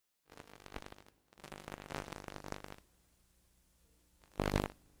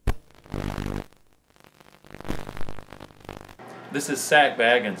This is Sack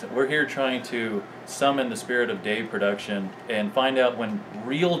Baggins. We're here trying to summon the spirit of Dave Production and find out when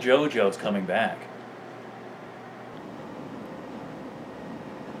real JoJo's coming back.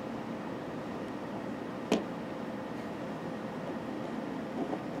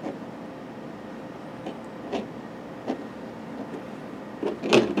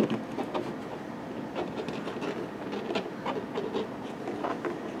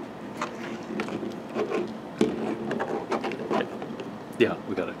 Yeah,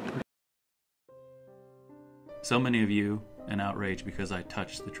 we got it. So many of you in outrage because I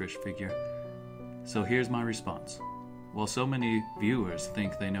touched the Trish figure. So here's my response. While so many viewers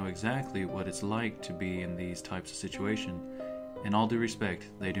think they know exactly what it's like to be in these types of situations, in all due respect,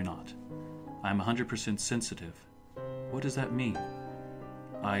 they do not. I'm 100% sensitive. What does that mean?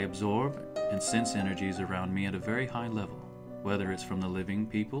 I absorb and sense energies around me at a very high level, whether it's from the living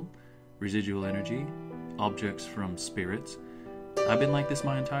people, residual energy, objects from spirits. I've been like this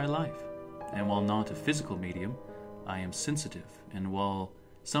my entire life, and while not a physical medium, I am sensitive, and while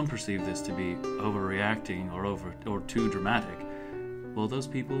some perceive this to be overreacting or too dramatic, well, those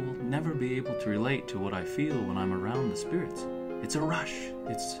people will never be able to relate to what I feel when I'm around the spirits. It's a rush,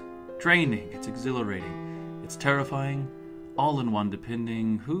 it's draining, it's exhilarating, it's terrifying, all in one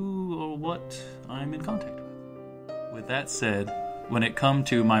depending who or what I'm in contact with. With that said, when it comes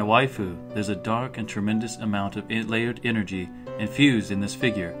to my waifu, there's a dark and tremendous amount of layered energy infused in this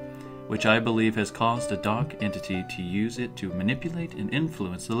figure, which I believe has caused a dark entity to use it to manipulate and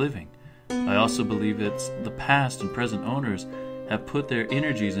influence the living. I also believe it's the past and present owners have put their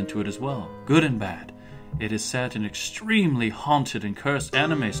energies into it as well, good and bad. It has sat in extremely haunted and cursed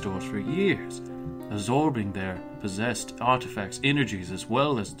anime stores for years, absorbing their possessed artifacts' energies as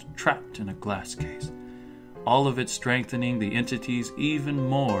well as trapped in a glass case. All of it strengthening the entities even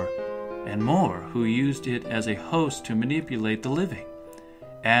more and more who used it as a host to manipulate the living.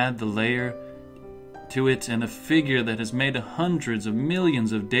 Add the layer to it and a figure that has made hundreds of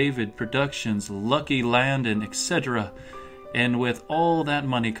millions of David Productions, Lucky Land, and etc. And with all that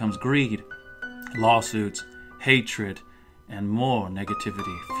money comes greed, lawsuits, hatred, and more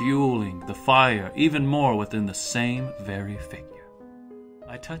negativity, fueling the fire even more within the same very figure.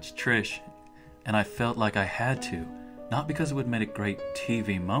 I touched Trish, and I felt like I had to, not because it would make a great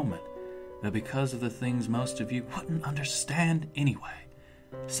TV moment, but because of the things most of you wouldn't understand anyway.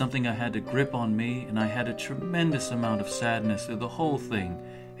 Something I had to grip on me, and I had a tremendous amount of sadness through the whole thing,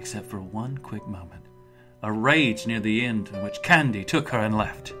 except for one quick moment. A rage near the end in which Candy took her and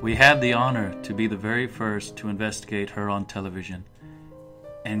left. We had the honor to be the very first to investigate her on television,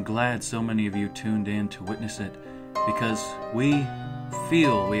 and glad so many of you tuned in to witness it, because we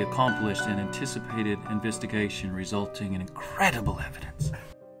feel we accomplished an anticipated investigation resulting in incredible evidence.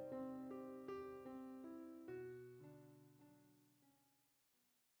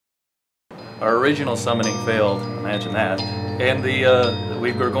 Our original summoning failed, imagine that, and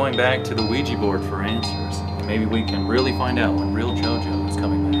we were going back to the Ouija board for answers. Maybe we can really find out when real JoJo is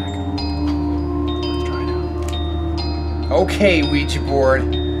coming back. Let's try it out. Okay, Ouija board,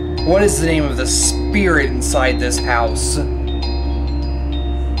 what is the name of the spirit inside this house?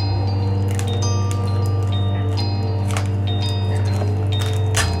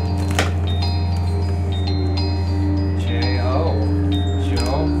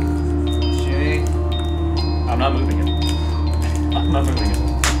 I'm not moving it. I'm not moving it.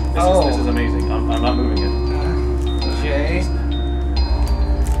 This is amazing. I'm not moving it. Jay?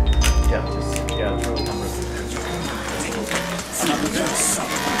 Yeah, it's really coming. I'm not moving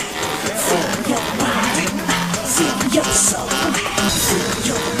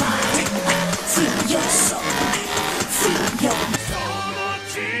it.